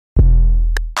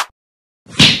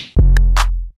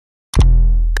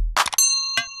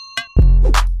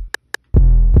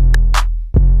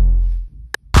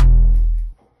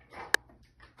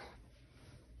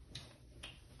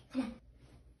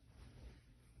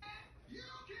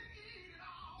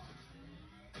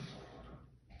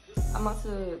I'm about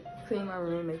to clean my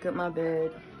room, make up my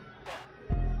bed.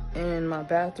 And my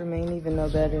bathroom ain't even no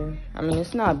better. I mean,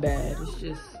 it's not bad. It's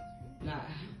just not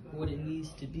what it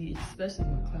needs to be, especially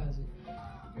my closet.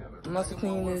 I'm about to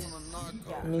clean this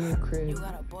mini crib. You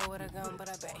got a boy with a gun, but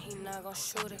I bet he not gonna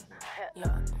shoot it.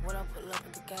 Look, when I pull up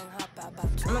with the gang, hop out.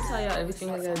 I'm gonna tell y'all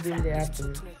everything I gotta do today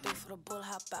after.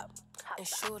 And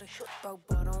shoot it. Broke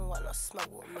bro, don't want no smoke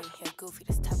with me. Yeah, goofy,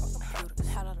 this type of computer.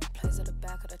 Had all the plays at the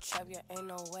back of the trap, yeah, ain't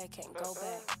no way, can't go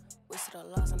back. We see the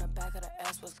loss on the back of the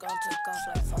ass was gone, took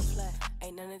off like fall flat.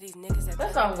 Ain't none of these niggas that.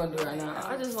 That's all I'm gonna do right now.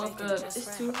 I just woke up,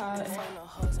 it's too hot.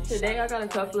 Today I got a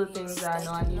couple of things that I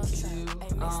know I need to do.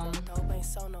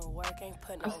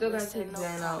 I still gotta take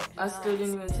Jan out. I still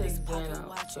didn't even take Jan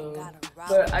out, so.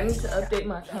 But I need to update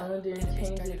my calendar and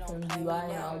change it from July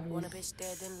and August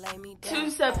to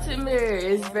September.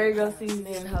 It's Virgo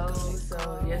season, ho.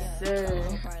 So yes, sir.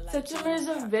 September is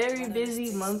a very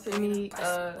busy month for me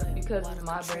because of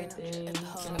my birthday and a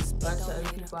bunch of other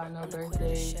people I know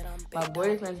birthday. My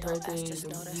boyfriend's birthday is a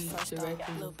week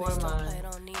directly before mine,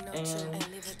 and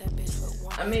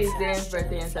I made Zan's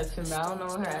birthday in September. I don't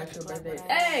know her actual birthday.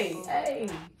 Hey,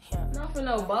 not for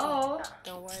no ball.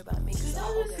 Don't worry about me. Cause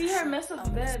y'all just see her mess up the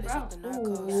bed, bro.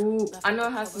 Ooh. I know I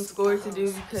have some schoolwork to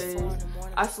do because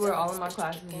I swear all of my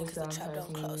classes this time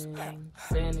passing and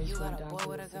Spanish went down to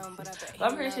the 60s. But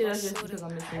I'm pretty sure that's just because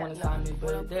I'm missing one assignment,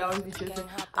 but they always be tripping.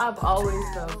 I've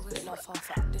always felt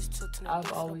Spanish.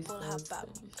 I've always felt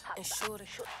Spanish.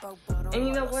 And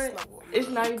you know what? It's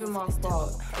not even my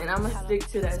fault. And I'm gonna stick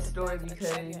to that story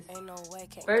because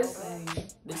firstly,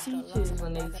 the teachers,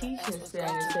 when they teach in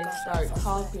Spanish, they start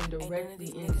talking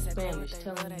directly in Spanish,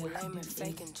 telling you what to do in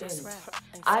Spanish.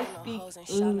 I speak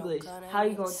English. How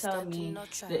you gonna tell me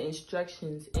the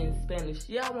instructions in Spanish?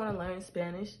 Yeah, I wanna learn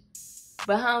Spanish,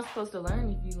 but how am I supposed to learn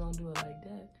if you gonna do it like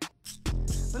that?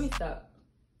 Let me stop.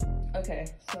 Okay,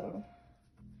 so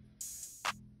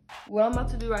what I'm about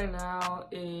to do right now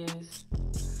is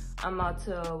I'm about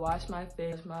to wash my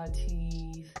face, my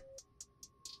teeth,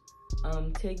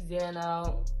 take Zan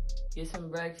out, get some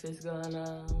breakfast going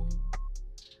on,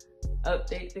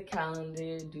 update the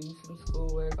calendar, do some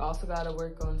schoolwork. Also gotta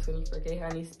work on 24K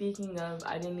honey. Speaking of,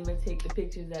 I didn't even take the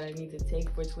pictures that I need to take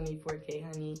for 24K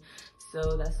honey,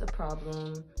 so that's a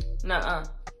problem. Nuh-uh.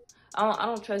 I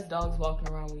don't trust dogs walking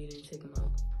around when you didn't take them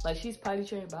out. Like, she's potty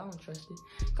trained, but I don't trust it.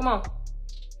 Come on.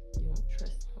 You don't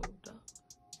trust the whole dog.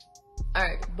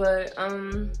 Alright, but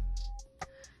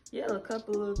yeah, a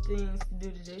couple of things to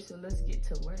do today, so let's get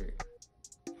to work.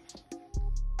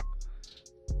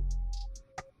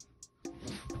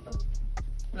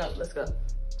 No, let's go.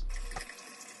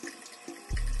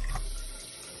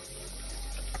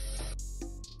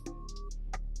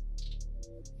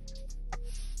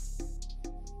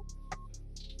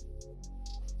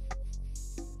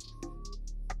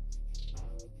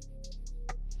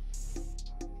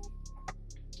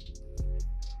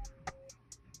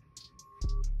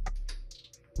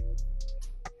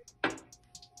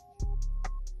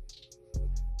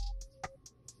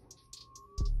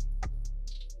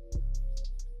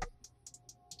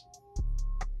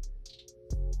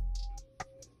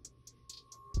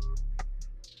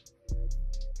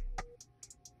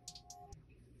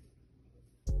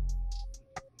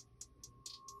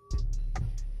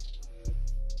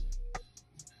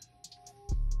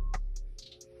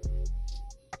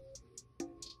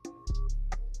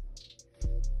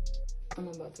 I'm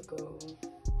about to go.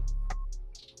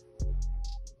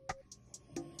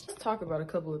 Let's talk about a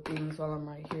couple of things while I'm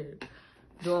right here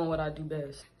doing what I do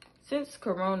best. Since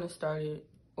Corona started,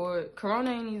 or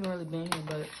Corona ain't even really been here,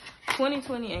 but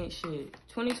 2020 ain't shit.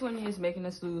 2020 is making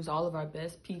us lose all of our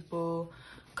best people.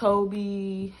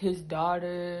 Kobe, his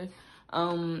daughter,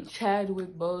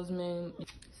 Chadwick Boseman.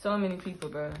 So many people,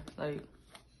 bro. Like,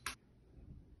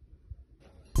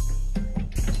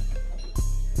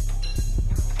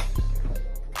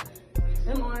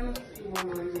 good morning. Good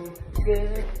morning.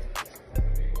 Good.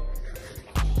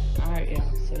 Alright,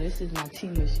 y'all. So this is my tea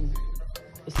machine.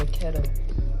 It's a kettle.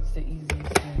 It's the easiest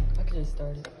thing. I could just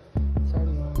start it. It's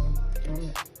already on.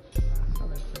 I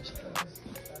like fresh fries.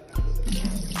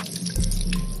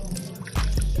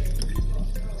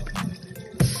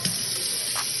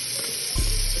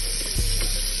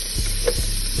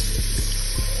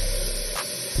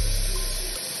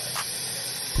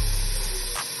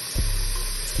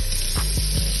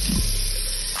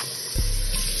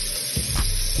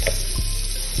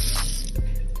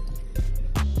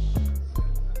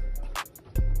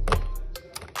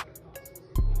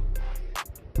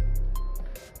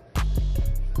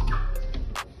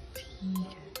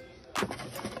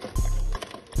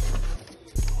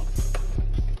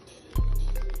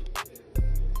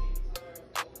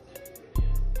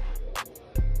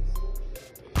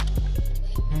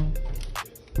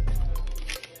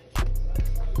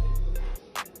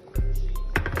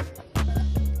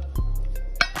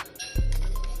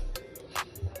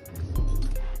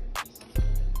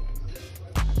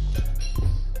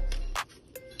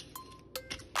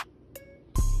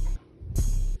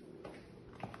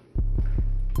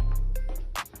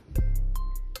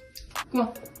 Come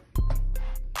on.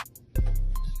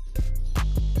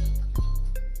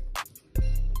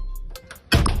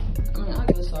 I mean, I'll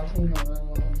give a soft thing on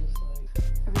while I'm just like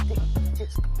everything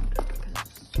is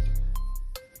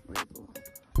Rebel.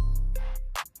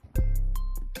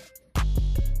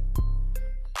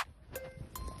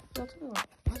 I'll tell you what,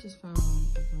 I just found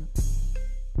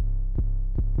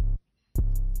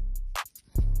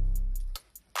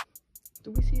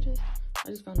do we see this? I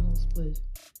just found a whole split.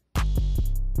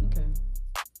 Okay.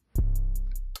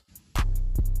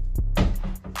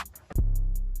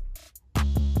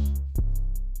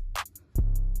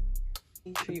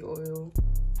 Tree oil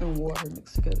and water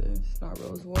mixed together. It's not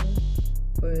rose water,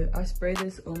 but I spray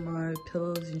this on my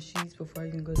pillows and sheets before I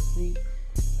even go to sleep.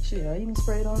 Shit, I even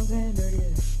sprayed on Zan dirty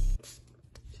ass.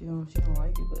 She don't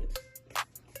like it, but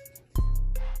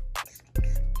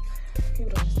you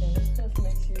don't understand. This stuff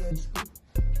makes you like,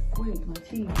 wait, my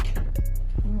teeth.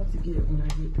 I'm about to get it when I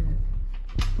get back.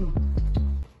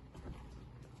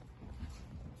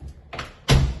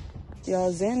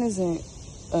 Y'all, Zan isn't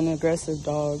an aggressive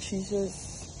dog. She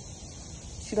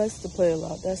likes to play a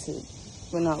lot. That's it.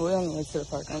 But no, we're on the way to the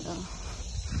park right now.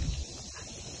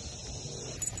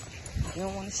 You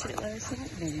don't want to shit last night?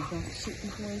 Then you don't shit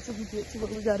before until we get to where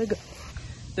we gotta go.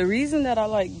 The reason that I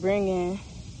like bringing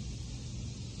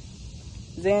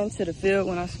Zan to the field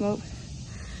when I smoke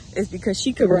is because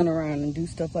she could run around and do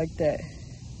stuff like that.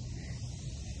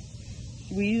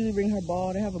 We usually bring her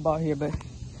ball. They have a ball here, but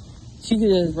she could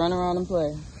just run around and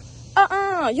play.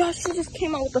 Y'all, she just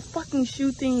came out with the fucking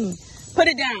shoe thing. Put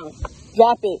it down.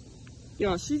 Drop it.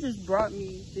 Y'all, she just brought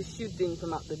me this shoe thing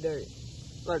from out the dirt.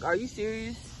 Like, are you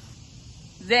serious?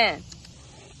 Zan.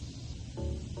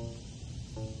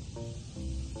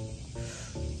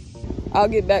 I'll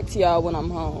get back to y'all when I'm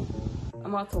home.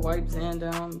 I'm about to wipe Zan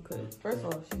down because, first of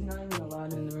all, she's not even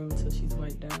allowed in the room until she's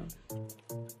wiped down.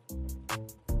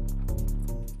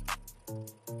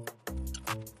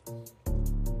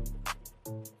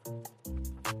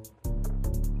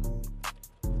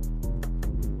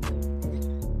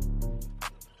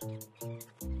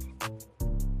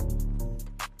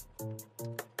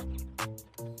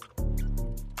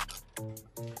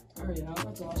 Yeah, I'm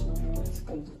about to wash my hands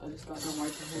because I just got done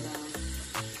wiping her down.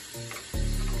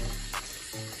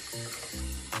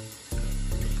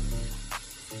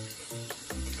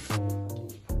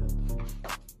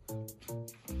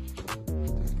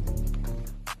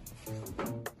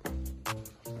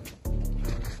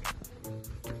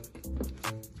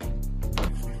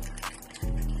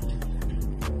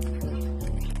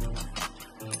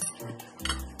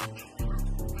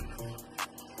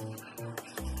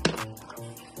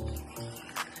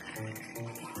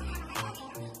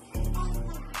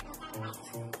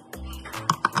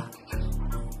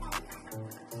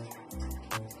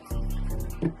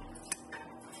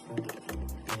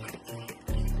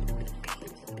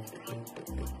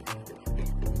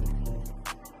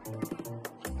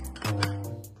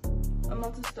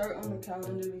 To start on the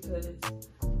calendar because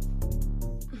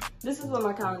this is what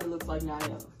my calendar looks like now.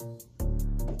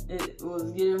 It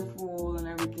was getting full and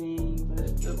everything, but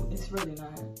it's really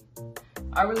not.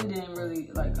 I really didn't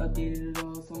like update it at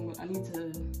all, so I need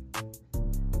to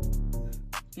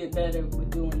get better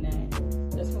with doing that.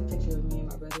 That's one picture of me and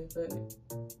my brother, but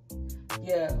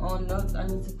yeah, on notes I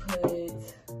need to put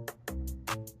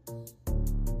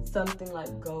something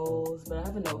like goals, but I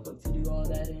have a notebook to do all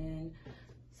that in.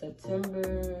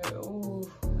 September, oh,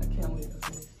 I can't wait for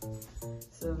this.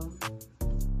 So,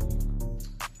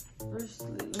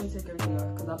 firstly, let me take everything off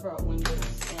because I brought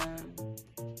windows and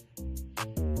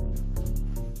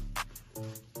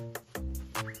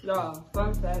y'all,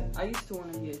 fun fact, I used to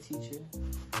want to be a teacher.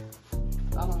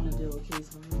 I don't want to deal with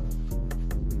kids no more.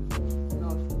 No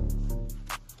offense.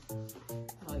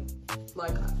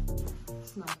 Like,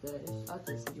 it's not that. I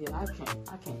just, yeah, I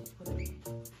can't, whatever.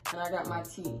 And I got my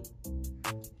tea.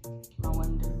 My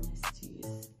Wonder Mist tea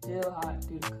is still hot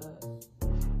through the cup.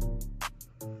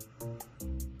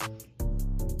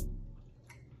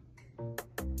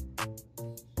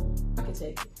 I can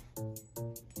take it.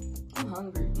 I'm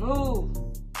hungry. Move!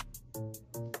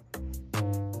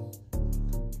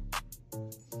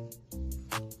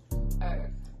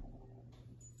 Alright.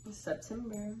 It's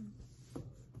September.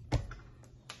 I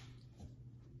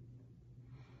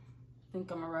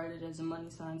think I'm gonna write it as a money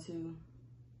sign too.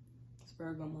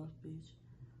 Virgo month, bitch.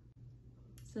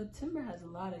 September has a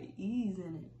lot of E's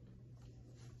in it.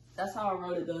 That's how I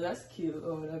wrote it though. That's cute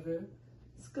or whatever.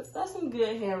 That's some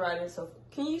good handwriting. So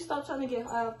can you stop trying to get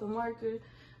high off the marker?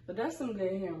 But that's some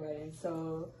good handwriting.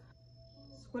 So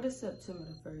what is September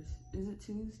the 1st? Is it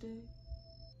Tuesday?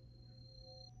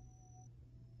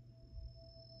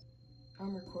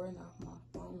 I'm recording off my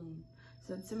phone.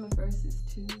 September 1st is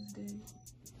Tuesday.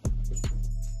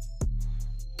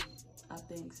 I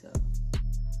think so.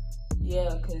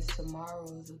 Yeah, because tomorrow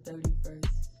is the 31st.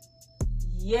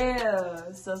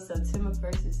 Yeah, so September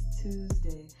 1st is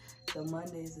Tuesday. So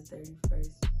Monday is the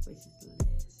 31st, which is the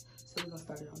last. So we're gonna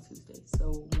start it on Tuesday.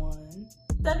 So 1.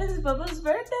 That is Bubba's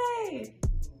birthday.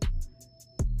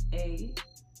 8.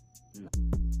 9.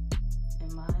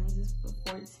 And mine's is the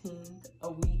 14th.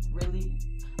 A week, really.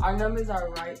 Our numbers are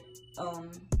right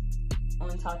on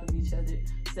top of each other.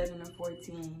 7 and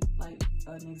 14, like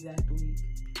an exact week.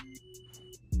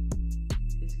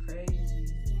 It's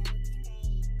crazy.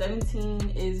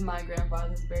 17 is my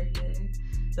grandfather's birthday.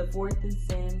 The 4th is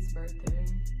Sam's birthday.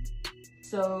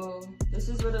 So this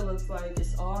is what it looks like.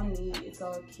 It's all neat, it's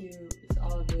all cute, it's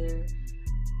all there.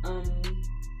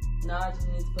 Now I just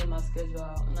need to put my schedule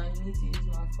out, and I need to use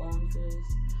my phone for this.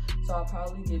 So I'll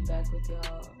probably get back with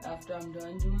y'all after I'm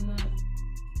done doing that.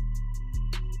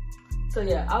 So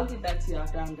yeah, I'll get back to you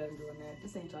after I'm done doing that.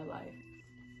 This ain't your life.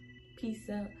 Peace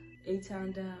out.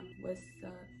 A-Town down. West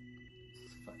side.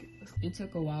 Fuck it. It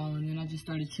took a while, and then I just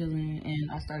started chilling,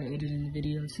 and I started editing the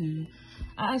video too.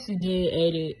 I actually did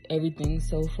edit everything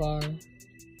so far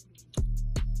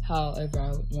however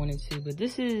I wanted to, but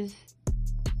this is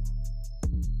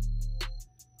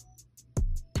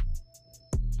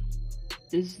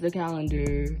the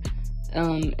calendar.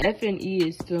 F&E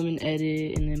is film and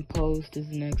edit, and then post is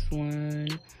the next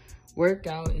one.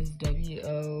 Workout is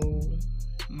W.O.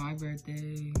 My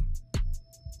birthday.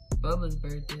 Bubba's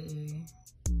birthday.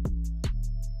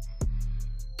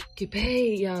 Get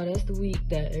paid, y'all. That's the week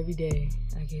that every day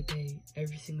I get paid.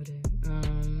 Every single day.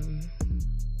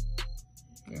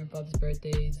 Grandfather's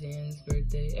birthday, Zan's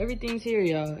birthday. Everything's here,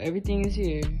 y'all. Everything is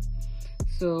here.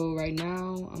 So right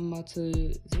now I'm about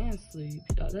to Zan sleep.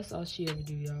 That's all she ever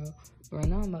do, y'all. But right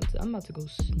now I'm about to go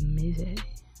smithy.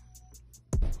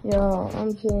 Y'all,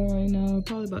 I'm chilling right now.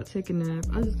 Probably about to take a nap.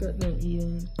 I just got done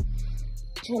eating.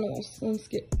 Trying to watch some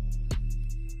skip.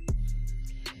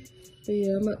 But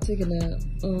yeah, I'm about to take a nap.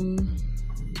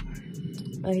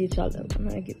 I hit y'all up when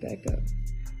I get back up.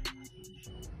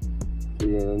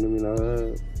 Yeah, let me know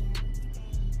that.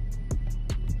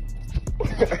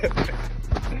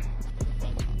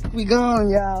 We gone,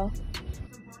 y'all.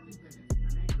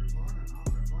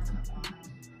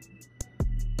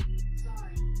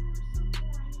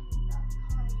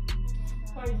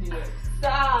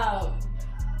 Stop.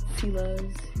 He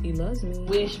loves me.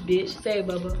 Wish, bitch. Say it,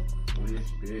 Bubba.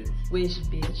 Wish, bitch. Wish,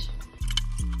 bitch.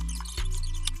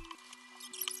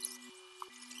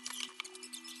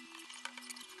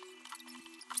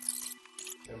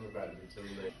 I'm about to be too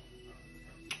late.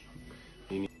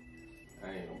 I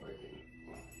ain't gonna break it.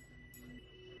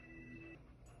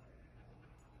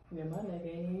 Yeah, my nigga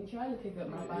ain't even trying to pick up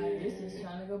my body. It's just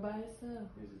trying to go by itself.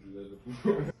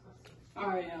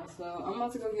 Alright, y'all. So I'm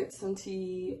about to go get some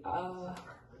tea.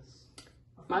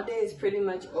 My day is pretty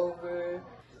much over.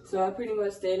 So I pretty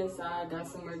much stayed inside, got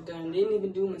some work done. Didn't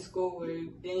even do my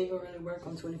schoolwork. Didn't even really work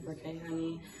on 24K,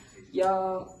 honey.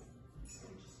 Y'all,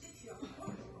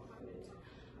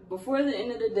 before the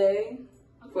end of the day,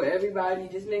 for everybody,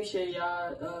 just make sure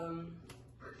y'all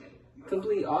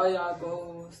complete all y'all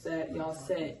goals that y'all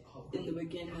set in the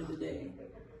beginning of the day.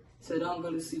 So don't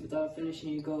go to sleep without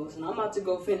finishing your goals. And I'm about to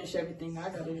go finish everything I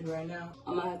gotta do right now.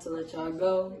 I'm gonna have to let y'all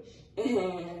go.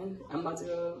 And I'm about to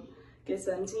go get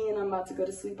some tea, and I'm about to go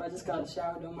to sleep. I just got a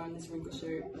shower, don't mind this wrinkled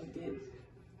shirt like this.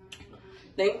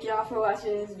 Thank y'all for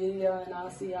watching this video, and I'll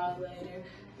see y'all later.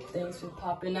 Thanks for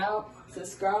popping out.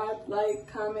 Subscribe, like,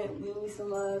 comment, leave me some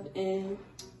love, and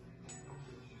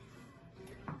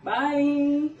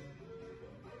bye.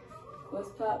 What's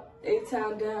pop?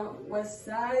 A-Town down, West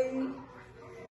side.